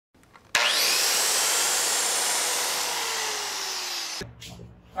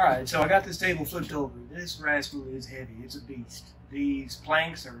Alright, so I got this table flipped over. This rascal is heavy. It's a beast. These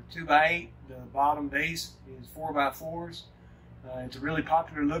planks are 2x8. The bottom base is 4x4s. It's a really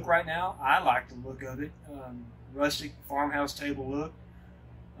popular look right now. I like the look of it. Rustic farmhouse table look.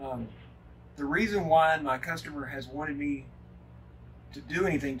 The reason why my customer has wanted me to do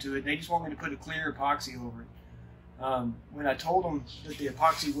anything to it, they just want me to put a clear epoxy over it. When I told them that the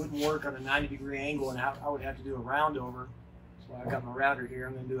epoxy wouldn't work on a 90-degree angle and I would have to do a round over, that's why I got my router here,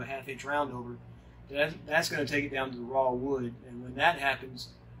 I'm going to do a 1/2 inch round over, that's going to take it down to the raw wood. And when that happens,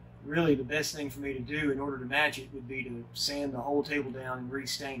 really the best thing for me to do in order to match it would be to sand the whole table down and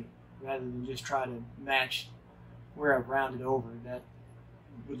restain it, rather than just try to match where I've rounded over. That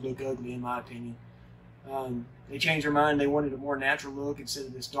would look ugly in my opinion. They changed their mind. They wanted a more natural look instead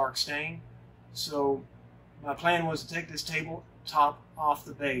of this dark stain. So my plan was to take this table top off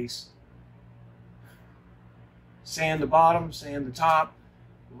the base, sand the bottom, sand the top,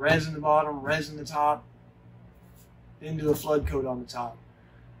 resin the bottom, resin the top, then do a flood coat on the top.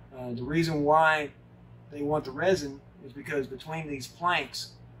 The reason why they want the resin is because between these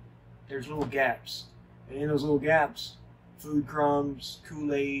planks there's little gaps, and in those little gaps, food crumbs,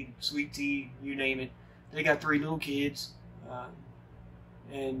 Kool-Aid, sweet tea, you name it. They got 3 little kids,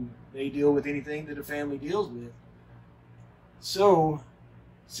 and they deal with anything that a family deals with. So,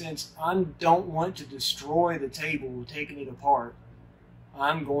 since I don't want to destroy the table taking it apart,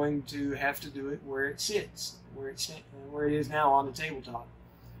 I'm going to have to do it where it sits, where it is now on the tabletop.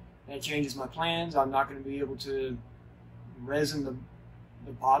 That changes my plans. I'm not going to be able to resin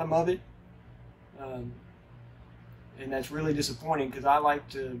the bottom of it. And that's really disappointing because I like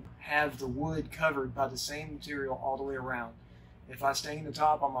to have the wood covered by the same material all the way around. If I stain the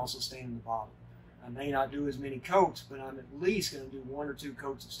top, I'm also staining the bottom. I may not do as many coats, but I'm at least going to do 1 or 2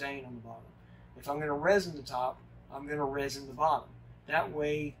 coats of stain on the bottom. If I'm going to resin the top, I'm going to resin the bottom. That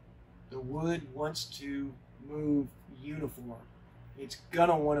way, the wood wants to move uniform. It's going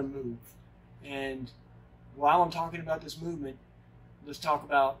to want to move. And while I'm talking about this movement, let's talk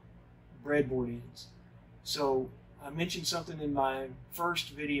about breadboard ends. So I mentioned something in my first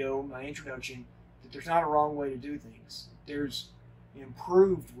video, my introduction, that there's not a wrong way to do things. There's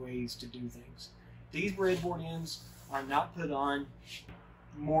improved ways to do things. These breadboard ends are not put on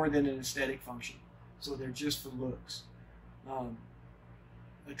more than an aesthetic function, so they're just for looks.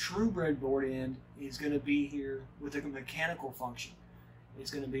 A true breadboard end is going to be here with a mechanical function.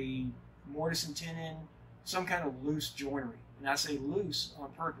 It's going to be mortise and tenon, some kind of loose joinery. And I say loose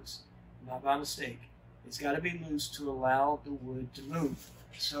on purpose, not by mistake. It's got to be loose to allow the wood to move.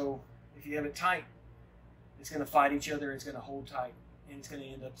 So if you have it tight, it's going to fight each other, it's going to hold tight, and it's going to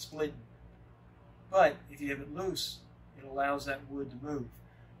end up splitting. But if you have it loose, it allows that wood to move.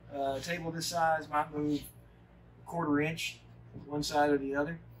 A table this size might move 1/4 inch one side or the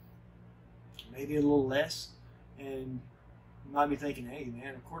other, maybe a little less. And you might be thinking, hey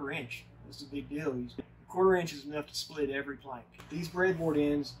man, 1/4 inch, what's the big deal? 1/4 inch is enough to split every plank. These breadboard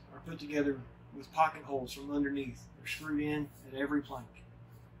ends are put together with pocket holes from underneath. They're screwed in at every plank.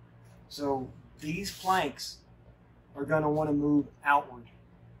 So these planks are going to want to move outward.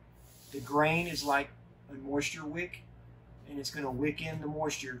 The grain is like a moisture wick, and it's going to wick in the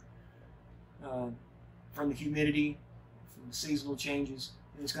moisture from the humidity, from the seasonal changes,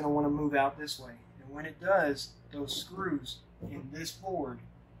 and it's going to want to move out this way. And when it does, those screws in this board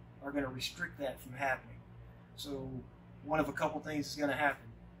are going to restrict that from happening. So one of a couple things is going to happen.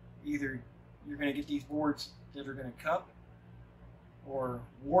 Either you're going to get these boards that are going to cup or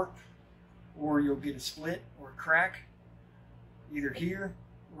warp, or you'll get a split or a crack either here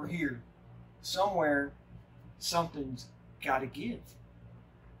or here. Somewhere something's got to give.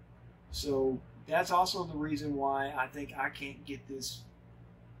 So that's also the reason why I think I can't get this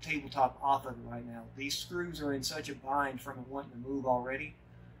tabletop off of it right now. These screws are in such a bind from it wanting to move already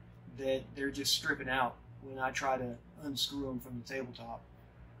that they're just stripping out when I try to unscrew them from the tabletop.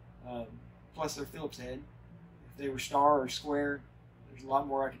 Plus they're Phillips head. If they were star or square, there's a lot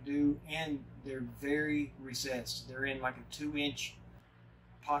more I could do, and they're very recessed. They're in like a 2-inch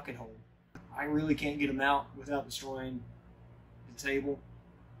pocket hole. I really can't get them out without destroying the table,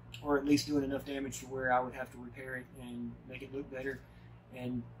 or at least doing enough damage to where I would have to repair it and make it look better.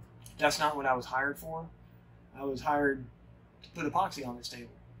 And that's not what I was hired for. I was hired to put epoxy on this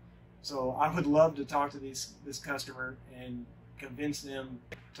table. So I would love to talk to this customer and convince them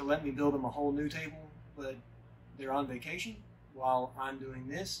to let me build them a whole new table, but they're on vacation while I'm doing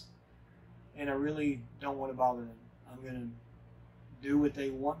this, and I really don't want to bother them. I'm going to do what they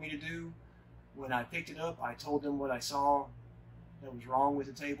want me to do. When I picked it up, I told them what I saw that was wrong with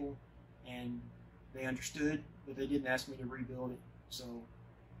the table, and they understood, but they didn't ask me to rebuild it. So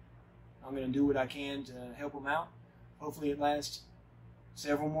I'm going to do what I can to help them out. Hopefully it lasts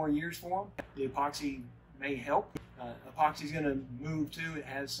several more years for them. The epoxy may help. Epoxy is going to move too. It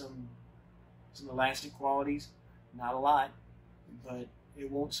has some elastic qualities, not a lot, but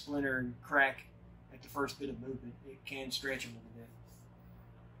it won't splinter and crack at the first bit of movement. It can stretch a little bit.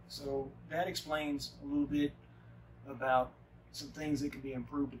 So that explains a little bit about some things that can be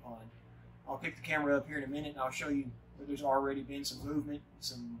improved upon. I'll pick the camera up here in a minute and I'll show you that there's already been some movement,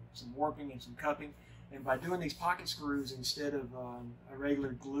 some warping and some cupping. And by doing these pocket screws instead of a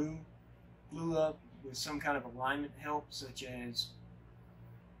regular glue up with some kind of alignment help, such as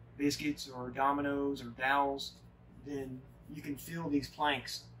biscuits or dominoes or dowels, then you can feel these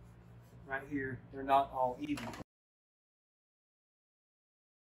planks right here. They're not all even.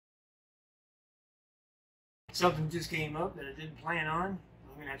 Something just came up that I didn't plan on.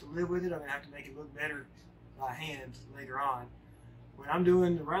 I'm going to have to live with it. I'm going to have to make it look better by hand later on. When I'm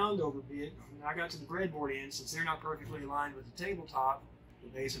doing the round over bit, when I got to the breadboard end, since they're not perfectly aligned with the tabletop, the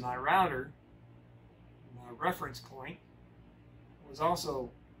base of my router, my reference point, was also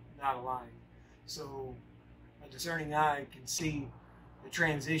not aligned. So a discerning eye can see the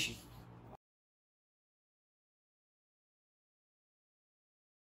transition.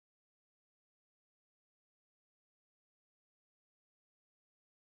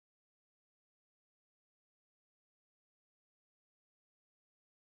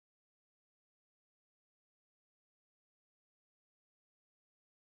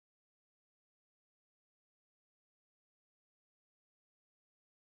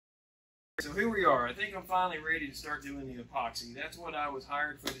 So here we are. I think I'm finally ready to start doing the epoxy. That's what I was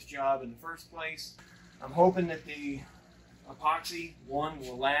hired for this job in the first place. I'm hoping that the epoxy, one,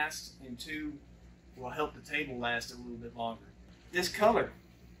 will last, and two, will help the table last a little bit longer. This color,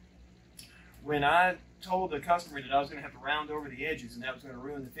 when I told the customer that I was going to have to round over the edges and that was going to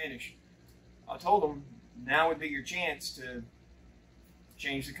ruin the finish, I told them now would be your chance to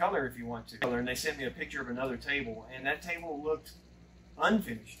change the color if you want to. And they sent me a picture of another table, and that table looked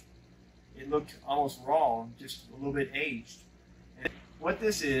unfinished. It looked almost raw, just a little bit aged. And what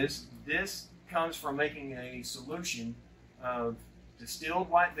this comes from making a solution of distilled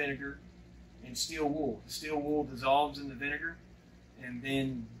white vinegar and steel wool. The steel wool dissolves in the vinegar, and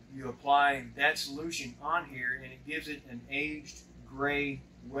then you apply that solution on here, and it gives it an aged, gray,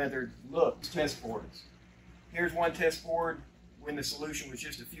 weathered look. Test boards. Here's one test board when the solution was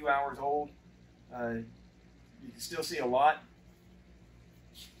just a few hours old. You can still see a lot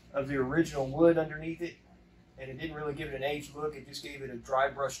of the original wood underneath it, and it didn't really give it an aged look. It just gave it a dry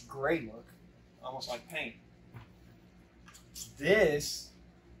brush gray look, almost like paint. This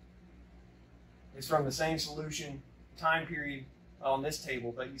is from the same solution time period on this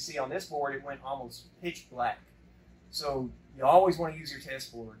table, but you see on this board it went almost pitch black. So you always want to use your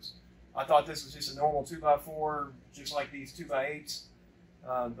test boards. I thought this was just a normal 2x4, just like these 2x8s,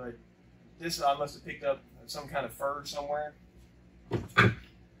 but this I must have picked up some kind of fur somewhere.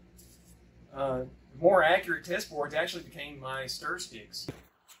 More accurate test boards actually became my stir sticks.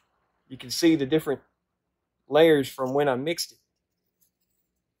 You can see the different layers from when I mixed it.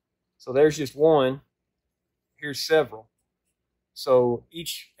 So there's just one. Here's several. So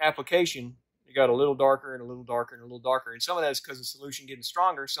each application, you got a little darker and a little darker and a little darker. And some of that is because of the solution getting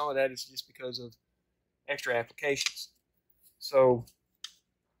stronger. Some of that is just because of extra applications. So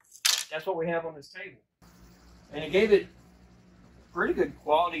that's what we have on this table. And it gave it pretty good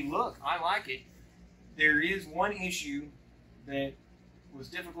quality look. I like it. There is one issue that was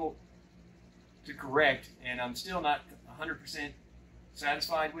difficult to correct, and I'm still not 100%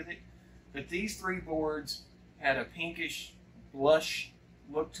 satisfied with it, but these three boards had a pinkish blush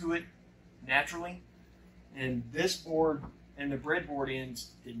look to it naturally, and this board and the breadboard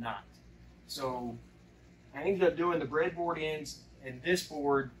ends did not. So I ended up doing the breadboard ends and this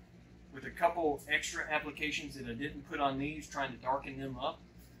board with a couple extra applications that I didn't put on these, trying to darken them up.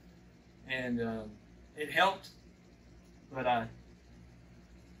 And it helped, but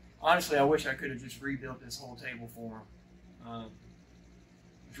honestly, I wish I could have just rebuilt this whole table for them.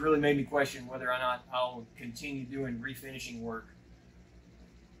 It's really made me question whether or not I'll continue doing refinishing work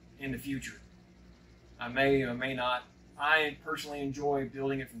in the future. I may or may not. I personally enjoy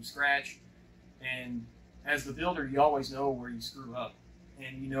building it from scratch, and as the builder, you always know where you screw up,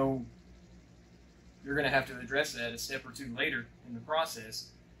 and you know you're going to have to address that a step or two later in the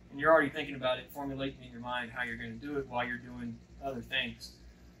process, and you're already thinking about it, formulating in your mind how you're going to do it while you're doing other things.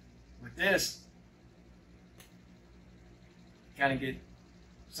 With this, kind of get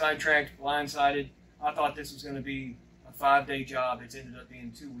sidetracked, blindsided. I thought this was going to be a 5-day job. It's ended up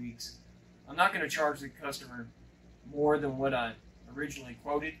being 2 weeks. I'm not going to charge the customer more than what I originally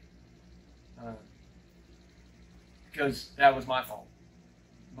quoted, because that was my fault.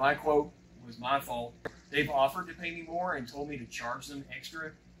 My quote was my fault. They've offered to pay me more and told me to charge them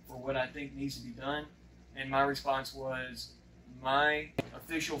extra for what I think needs to be done. And my response was, my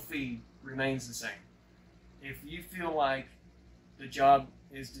official fee remains the same. If you feel like the job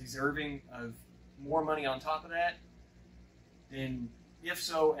is deserving of more money on top of that, then if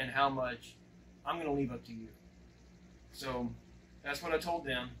so and how much, I'm going to leave up to you. So that's what I told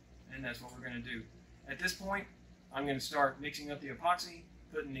them, and that's what we're going to do. At this point, I'm going to start mixing up the epoxy,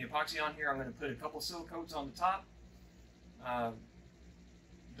 putting the epoxy on here. I'm going to put a couple seal coats on the top.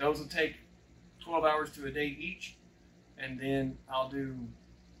 Those will take 12 hours to a day each, and then I'll do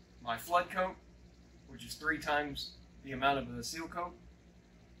my flood coat, which is 3 times the amount of the seal coat,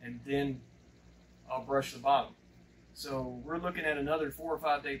 and then I'll brush the bottom. So we're looking at another 4 or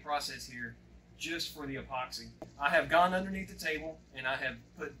 5 day process here just for the epoxy. I have gone underneath the table and I have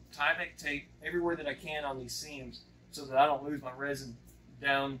put Tyvek tape everywhere that I can on these seams so that I don't lose my resin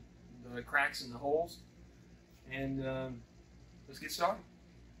down the cracks and the holes. And let's get started.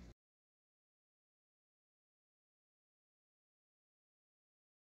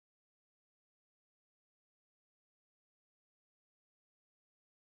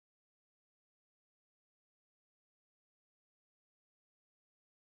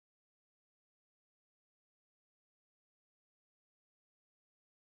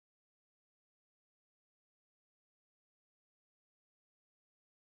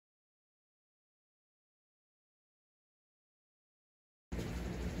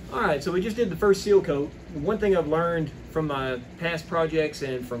 Alright, so we just did the first seal coat. One thing I've learned from my past projects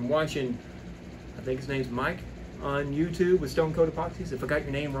and from watching, I think his name's Mike, on YouTube with Stone Coat Epoxies. If I got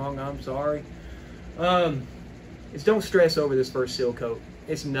your name wrong, I'm sorry. Is don't stress over this first seal coat.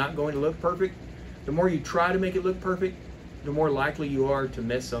 It's not going to look perfect. The more you try to make it look perfect, the more likely you are to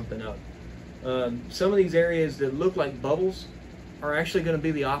mess something up. Some of these areas that look like bubbles are actually going to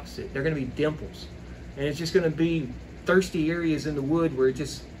be the opposite. They're going to be dimples. And it's just going to be thirsty areas in the wood where it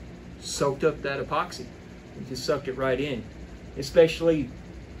just soaked up that epoxy. It just sucked it right in, especially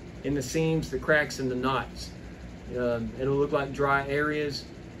in the seams, the cracks, and the knots. It'll look like dry areas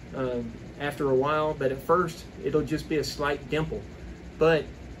after a while, but at first it'll just be a slight dimple. But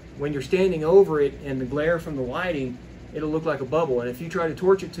when you're standing over it and the glare from the lighting, it'll look like a bubble. And if you try to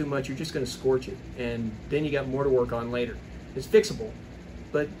torch it too much, you're just going to scorch it, and then you got more to work on later. It's fixable,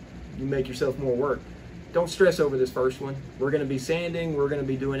 but you make yourself more work. Don't stress over this first one. We're going to be sanding, we're going to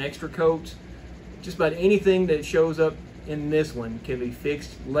be doing extra coats. Just about anything that shows up in this one can be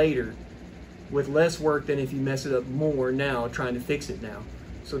fixed later with less work than if you mess it up more now trying to fix it now.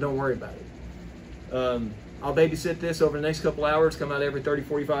 So don't worry about it. I'll babysit this over the next couple hours, come out every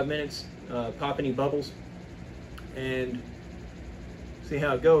 30-45 minutes, pop any bubbles, and see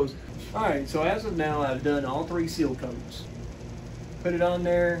how it goes. Alright, so as of now I've done all 3 seal coats. Put it on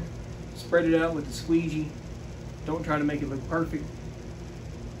there, spread it out with the squeegee. Don't try to make it look perfect.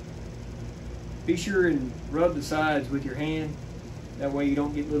 Be sure and rub the sides with your hand. That way you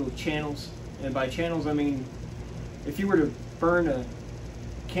don't get little channels. And by channels I mean, if you were to burn a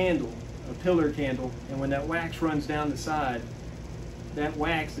candle, a pillar candle, and when that wax runs down the side, that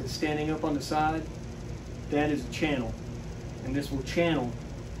wax that's standing up on the side, that is a channel. And this will channel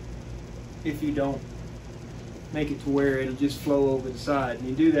if you don't make it to where it'll just flow over the side. And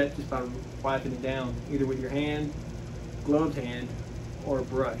you do that just by wiping it down, either with your hand, gloved hand, or a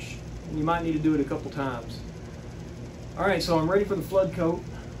brush. And you might need to do it a couple times. Alright, so I'm ready for the flood coat.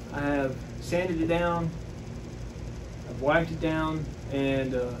 I have sanded it down, I've wiped it down,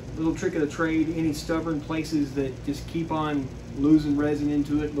 and a little trick of the trade, any stubborn places that just keep on losing resin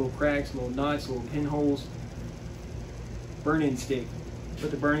into it, little cracks, little knots, little pinholes, burn-in stick.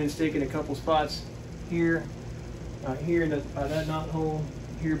 Put the burn-in stick in a couple spots here, here by that knot hole,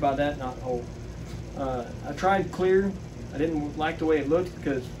 here by that knot hole. I tried clear. I didn't like the way it looked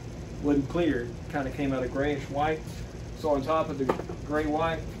because it wasn't clear. It kind of came out of grayish white. So on top of the gray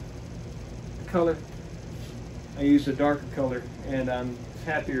white color, I used a darker color, and I'm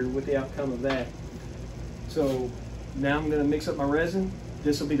happier with the outcome of that. So now I'm going to mix up my resin.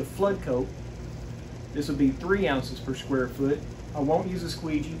 This will be the flood coat. This will be 3 ounces per square foot. I won't use a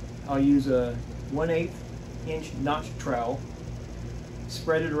squeegee. I'll use a 1/8 inch notch trowel.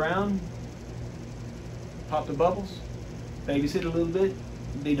 Spread it around, pop the bubbles, babysit a little bit,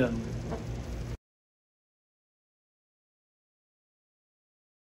 and be done with it.